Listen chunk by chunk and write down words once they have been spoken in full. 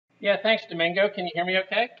Yeah, thanks, Domingo. Can you hear me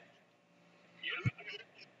okay?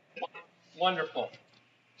 Wonderful.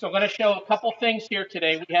 So I'm going to show a couple things here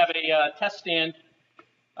today. We have a test stand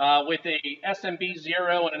with a SMB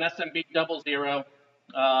 0 and an SMB 00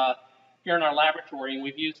 here in our laboratory, and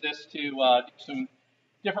we've used this to do some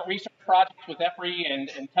different research projects with EPRI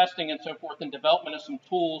and testing and so forth, and development of some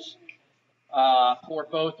tools for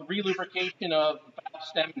both relubrication of valve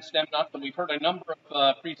stem and stem nut. And we've heard a number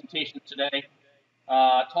of presentations today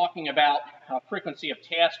talking about frequency of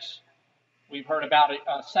tasks. We've heard about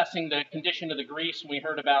assessing the condition of the grease, and we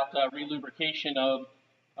heard about relubrication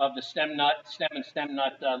of the stem and stem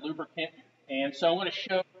nut lubricant. And so I'm going to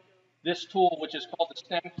show this tool, which is called the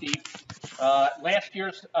stem thief. Last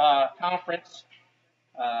year's conference,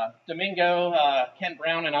 Domingo, Ken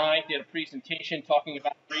Brown, and I did a presentation talking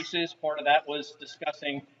about greases. Part of that was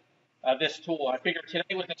discussing this tool. I figured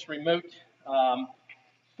today with its remote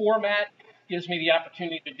format gives me the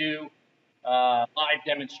opportunity to do live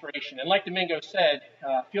demonstration. And like Domingo said,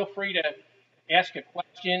 feel free to ask a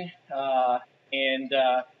question, and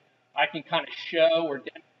I can kind of show or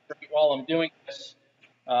demonstrate while I'm doing this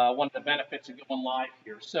one of the benefits of going live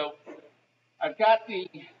here. So I've got the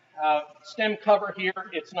stem cover here.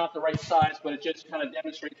 It's not the right size, but it just kind of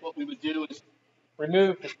demonstrates what we would do is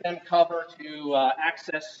remove the stem cover to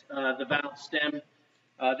access the valve stem,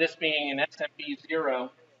 this being an SMB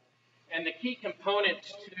 0. And the key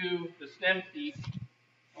components to the stem thief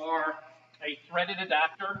are a threaded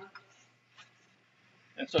adapter.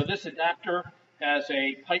 And so this adapter has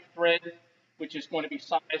a pipe thread, which is going to be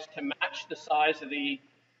sized to match the size of the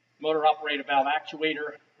motor operated valve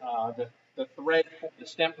actuator, the thread for the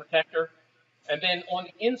stem protector. And then on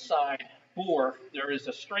the inside bore, there is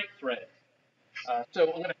a straight thread. So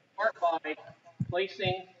I'm going to start by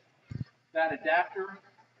placing that adapter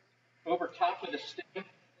over top of the stem.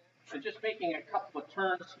 And just making a couple of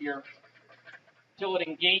turns here until it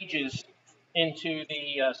engages into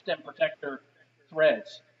the stem protector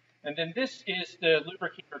threads. And then this is the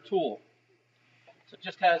lubricator tool. So it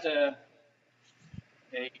just has a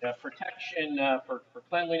protection for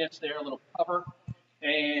cleanliness there, a little cover.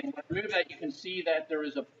 And when I remove that, you can see that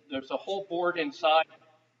there's a whole board inside.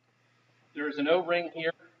 There's an O-ring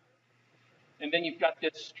here. And then you've got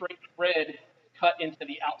this straight thread cut into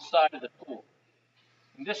the outside of the tool.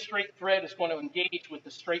 And this straight thread is going to engage with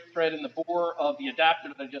the straight thread in the bore of the adapter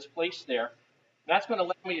that I just placed there. And that's going to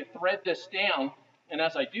allow me to thread this down, and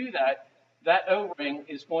as I do that, that O-ring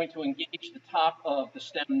is going to engage the top of the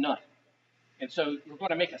stem nut. And so we're going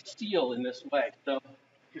to make a seal in this way. So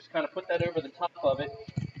just kind of put that over the top of it,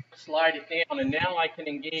 slide it down, and now I can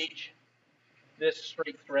engage this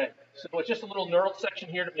straight thread. So it's just a little knurled section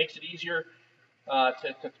here that makes it easier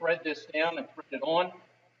to thread this down and thread it on.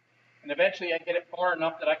 And eventually I get it far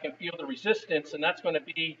enough that I can feel the resistance, and that's going to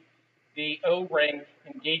be the O-ring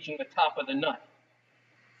engaging the top of the nut.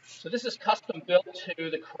 So this is custom built to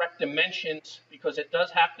the correct dimensions because it does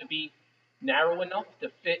have to be narrow enough to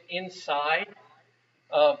fit inside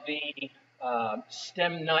of the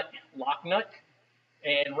stem nut lock nut.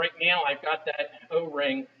 And right now I've got that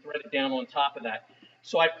O-ring threaded down on top of that.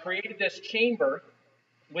 So I've created this chamber,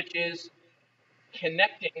 which is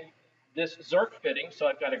connecting this Zerk fitting, so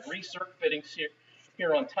I've got a grease Zerk fitting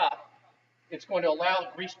here on top. It's going to allow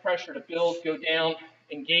grease pressure to build, go down,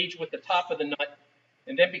 engage with the top of the nut,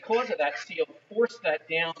 and then because of that seal, force that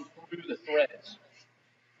down through the threads.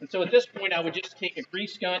 And so at this point, I would just take a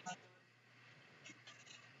grease gun,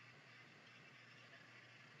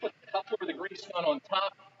 put the cover of the grease gun on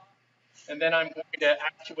top, and then I'm going to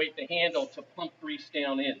actuate the handle to pump grease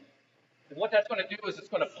down in. And what that's going to do is it's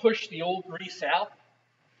going to push the old grease out.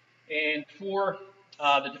 And for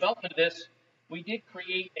the development of this, we did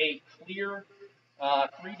create a clear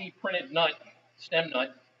 3D printed nut, stem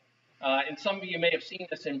nut. And some of you may have seen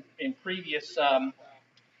this in previous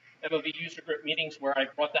MOV user group meetings where I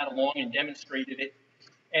brought that along and demonstrated it.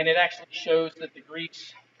 And it actually shows that the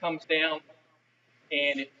grease comes down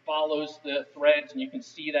and it follows the threads. And you can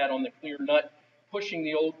see that on the clear nut, pushing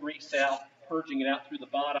the old grease out, purging it out through the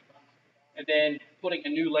bottom, and then putting a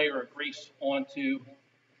new layer of grease onto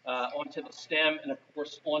the stem, and of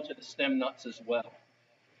course onto the stem nuts as well.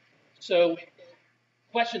 So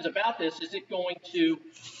questions about this: is it going to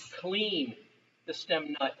clean the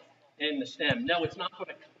stem nut and the stem? No, it's not going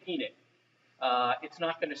to clean it. It's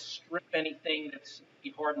not going to strip anything that's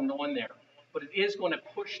hardened on there, but it is going to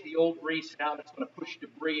push the old grease out. It's going to push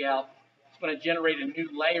debris out. It's going to generate a new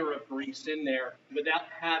layer of grease in there without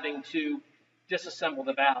having to disassemble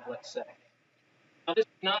the valve, let's say. Now, this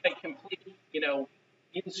is not a complete,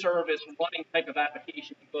 in-service running type of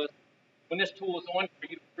application, because when this tool is on,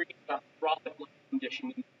 you create a hydraulic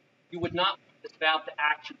condition. you would not want this valve to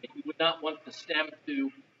actuate. You would not want the stem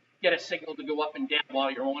to get a signal to go up and down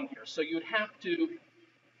while you're on here. So you would have to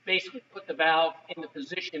basically put the valve in the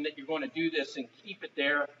position that you're going to do this and keep it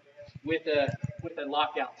there with a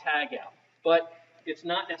lockout tag out. But it's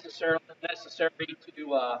not necessary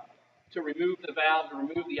to remove the valve, to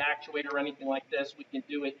remove the actuator or anything like this. We can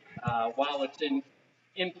do it while it's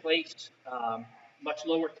in place, much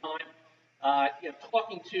lower time.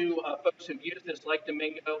 Talking to folks who've used this, like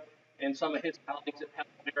Domingo and some of his colleagues at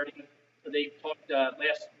Pelican, they talked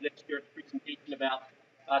last year at the presentation about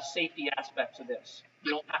safety aspects of this.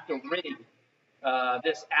 You don't have to rig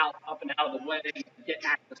this up and out of the way to get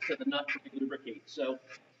access to the nut to lubricate. So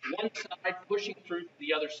one side pushing through to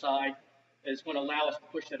the other side is going to allow us to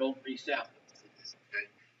push that old grease out.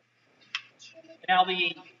 Now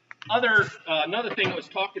the another thing that was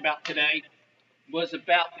talked about today was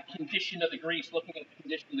about the condition of the grease, looking at the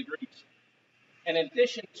condition of the grease. And in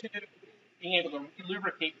addition to being able to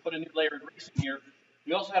lubricate, put a new layer of grease in here,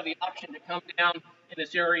 we also have the option to come down in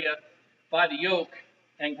this area by the yoke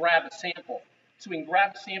and grab a sample. So we can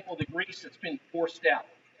grab a sample of the grease that's been forced out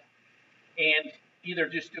and either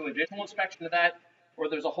just do a visual inspection of that, or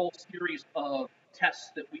there's a whole series of tests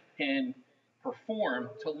that we can perform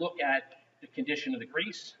to look at the condition of the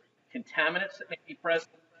grease, contaminants that may be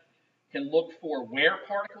present, can look for wear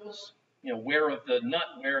particles, wear of the nut,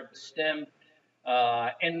 wear of the stem,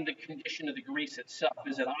 and the condition of the grease itself.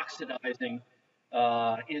 Is it oxidizing?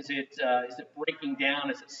 Is it breaking down?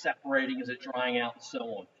 Is it separating? Is it drying out? And so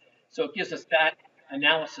on. So it gives us that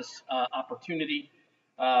analysis opportunity,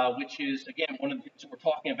 which is, again, one of the things that we're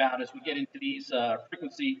talking about as we get into these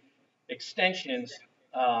frequency extensions,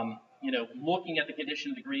 looking at the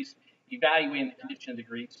condition of the grease, evaluating the condition of the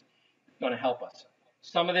grease is going to help us.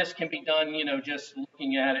 Some of this can be done, just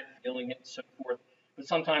looking at it, feeling it, and so forth, but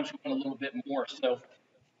sometimes we want a little bit more. So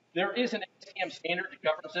there is an ASTM standard that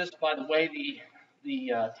governs this. By the way,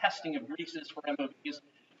 the testing of greases for MOVs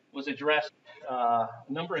was addressed a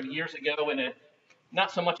number of years ago in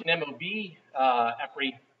not so much an MOV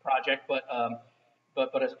EPRI project, but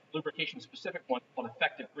a lubrication-specific one called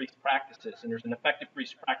Effective Grease Practices. And there's an Effective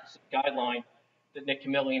Grease Practices guideline that Nick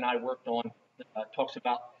Camilli and I worked on that talks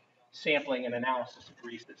about sampling and analysis of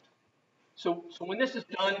greases. So when this is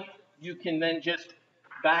done, you can then just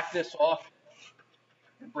back this off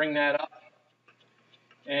and bring that up.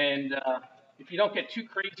 And if you don't get too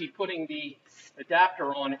crazy putting the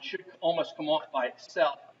adapter on, it should almost come off by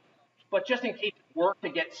itself. But just in case it were to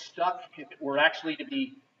get stuck, if it were actually to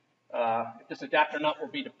be, if this adapter nut were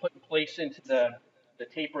to be put in place into the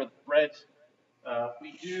taper of the threads,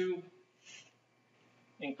 we do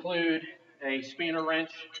include a spanner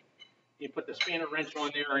wrench. You put the spanner wrench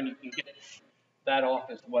on there and you can get that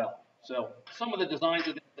off as well. So some of the designs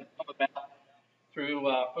of this have come about through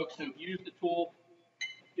folks who've used the tool,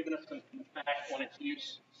 given us some feedback on its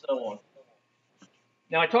use, so on.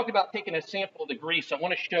 Now I talked about taking a sample of the grease. I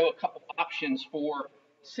want to show a couple options for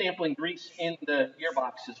sampling grease in the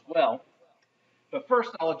gearbox as well. But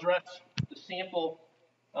first I'll address the sample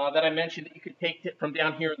that I mentioned that you could take from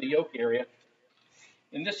down here in the yoke area.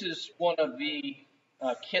 And this is one of the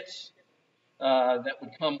kits that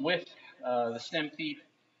would come with the stem thief.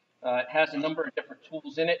 It has a number of different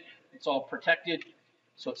tools in it. It's all protected,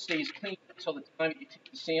 so it stays clean until the time that you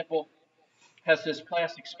take the sample. It has this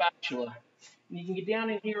plastic spatula. And you can get down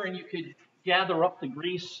in here and you could gather up the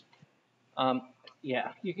grease.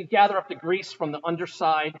 You can gather up the grease from the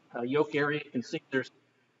underside yoke area. You can see this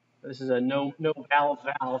is a no valve,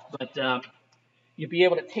 but you'll be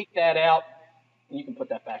able to take that out, and you can put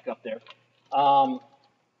that back up there.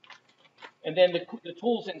 And then the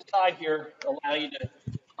tools inside here allow you to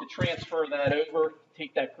transfer that over,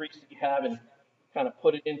 take that grease that you have and kind of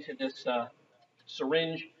put it into this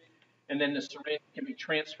syringe, and then the syringe can be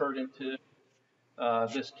transferred into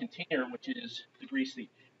this container, which is the grease thief.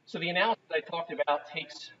 So the analysis I talked about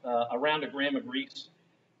takes around 1 gram of grease.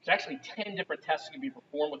 There's actually 10 different tests that can be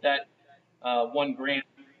performed with that 1 gram,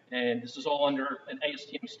 and this is all under an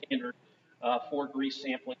ASTM standard for grease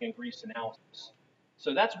sampling and grease analysis.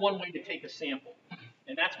 So that's one way to take a sample,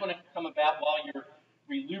 and that's going to come about while you're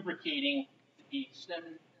relubricating the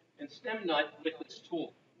stem nut with this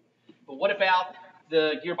tool. But what about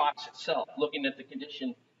the gearbox itself, looking at the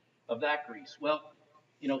condition of that grease? Well,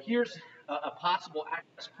 here's a possible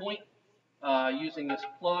access point using this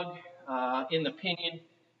plug in the pinion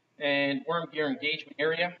and worm gear engagement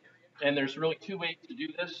area. And there's really 2 ways to do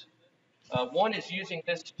this. One is using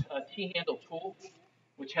this T-handle tool,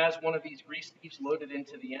 which has one of these grease thieves loaded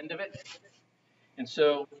into the end of it. And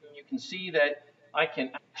so you can see that I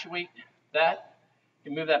can actuate that.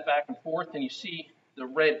 You can move that back and forth, and you see the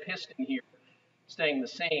red piston here staying the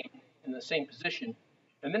same in the same position.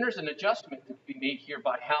 And then there's an adjustment to be made here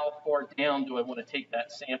by how far down do I want to take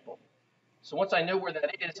that sample. So once I know where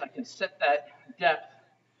that is, I can set that depth.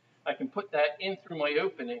 I can put that in through my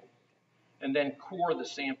opening and then core the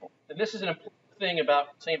sample. And this is an important thing about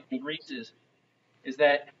sampling greases, is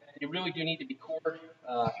that you really do need to be cored.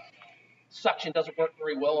 Suction doesn't work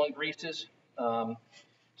very well on greases.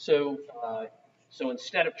 So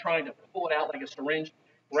instead of trying to pull it out like a syringe,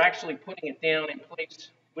 we're actually putting it down in place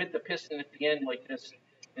with the piston at the end like this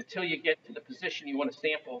until you get to the position you want to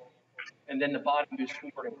sample, and then the body moves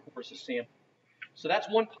forward and cores the sample. So that's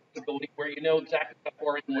one possibility where you know exactly how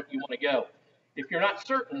far in what you want to go. If you're not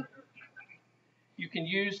certain, you can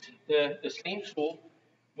use the same tool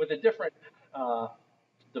with a different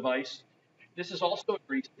device. This is also a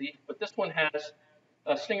grease leaf, but this one has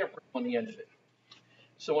a stinger prick on the end of it.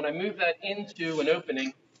 So when I move that into an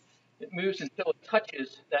opening, it moves until it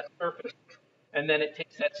touches that surface, and then it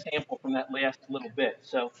takes that sample from that last little bit.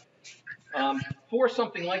 So for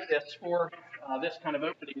something like this, for this kind of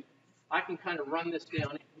opening, I can kind of run this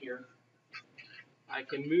down in here. I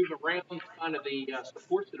can move around kind of the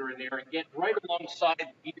supports that are in there and get right alongside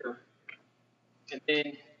the gear, and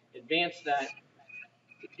then advance that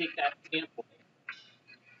to take that sample,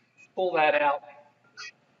 pull that out,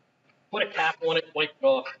 put a cap on it, wipe it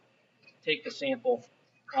off, take the sample.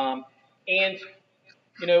 And,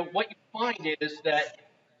 you know, what you find is that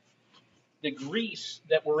the grease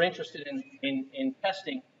that we're interested in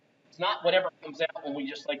testing is not whatever comes out when we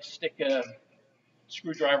just like stick a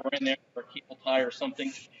screwdriver in there or a cable tie or something.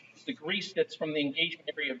 It's the grease that's from the engagement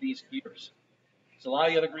area of these gears. So a lot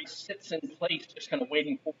of the other grease sits in place, just kind of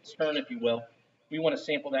waiting for its turn, if you will. We want to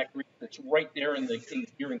sample that grease that's right there in the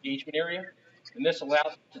gear engagement area. And this allows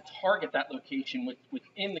us to target that location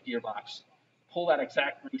within the gearbox, pull that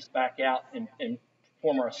exact grease back out, and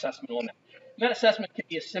perform our assessment on that. And that assessment can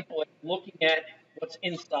be as simple as looking at what's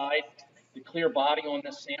inside the clear body on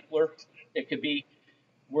this sampler. It could be,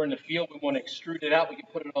 we're in the field, we want to extrude it out. We can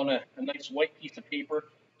put it on a nice white piece of paper,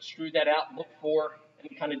 extrude that out, look for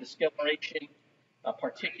any kind of discoloration,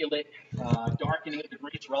 particulate, darkening of the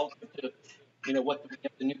grease relative to, you know, what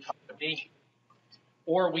the new color to be.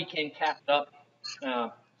 Or we can cap it up,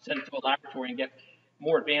 send it to a laboratory and get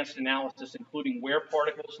more advanced analysis, including wear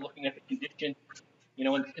particles, looking at the condition. You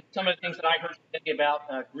know, and some of the things that I heard today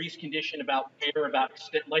about grease condition, about wear, about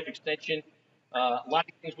life extension, a lot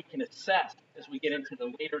of things we can assess as we get into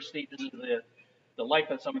the later stages of the life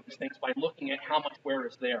of some of these things by looking at how much wear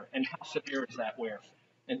is there and how severe is that wear,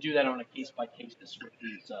 and do that on a case-by-case basis with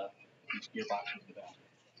these gearboxes developed.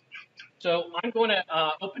 So I'm going to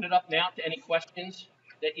open it up now to any questions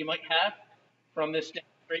that you might have from this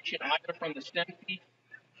demonstration, either from the STEM piece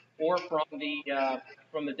or from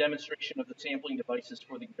the demonstration of the sampling devices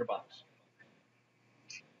for the gearbox.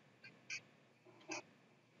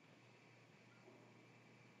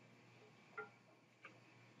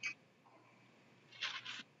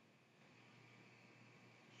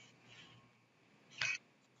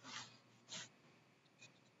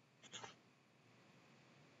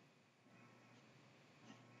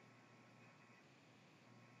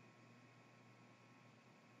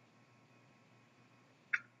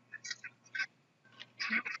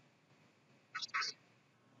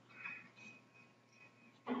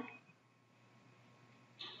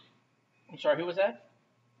 I'm sorry, who was that?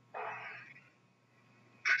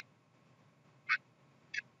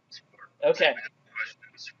 Okay.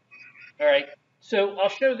 All right. So I'll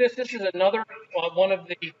show this. This is another one of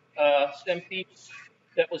the stem feet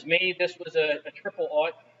that was made. This was a triple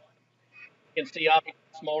aught. You can see obviously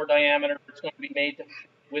smaller diameter. It's going to be made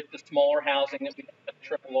with the smaller housing that we have at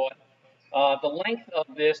triple aught. The length of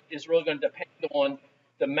this is really going to depend on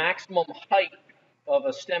the maximum height of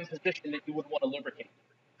a stem position that you would want to lubricate.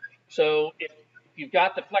 So if you've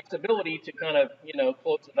got the flexibility to kind of, you know,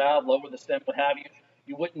 close the valve, lower the stem, what have you,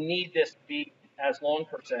 you wouldn't need this to be as long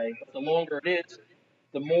per se. But the longer it is,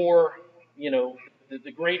 the more, you know,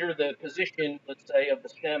 the greater the position, let's say, of the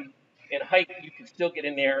stem in height, you can still get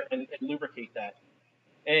in there and lubricate that.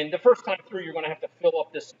 And the first time through, you're going to have to fill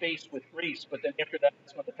up this space with grease, but then after that,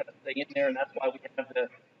 it's going to kind of stay in there, and that's why we have the,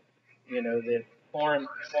 you know, the foreign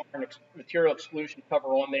material exclusion cover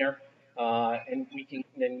on there, and we can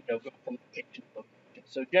then, you know, go from location to location.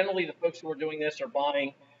 So generally, the folks who are doing this are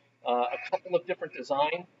buying a couple of different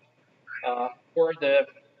designs for the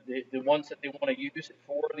ones that they want to use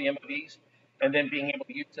for the MOVs, and then being able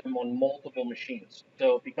to use them on multiple machines.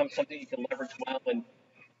 So it becomes something you can leverage well and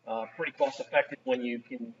pretty cost effective when you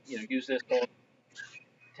can, you know, use this on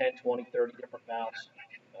 10, 20, 30 different valves,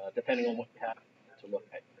 depending on what you have to look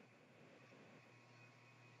at.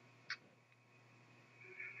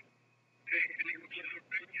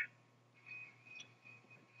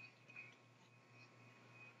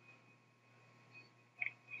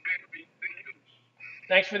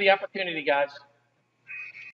 Thanks for the opportunity, guys.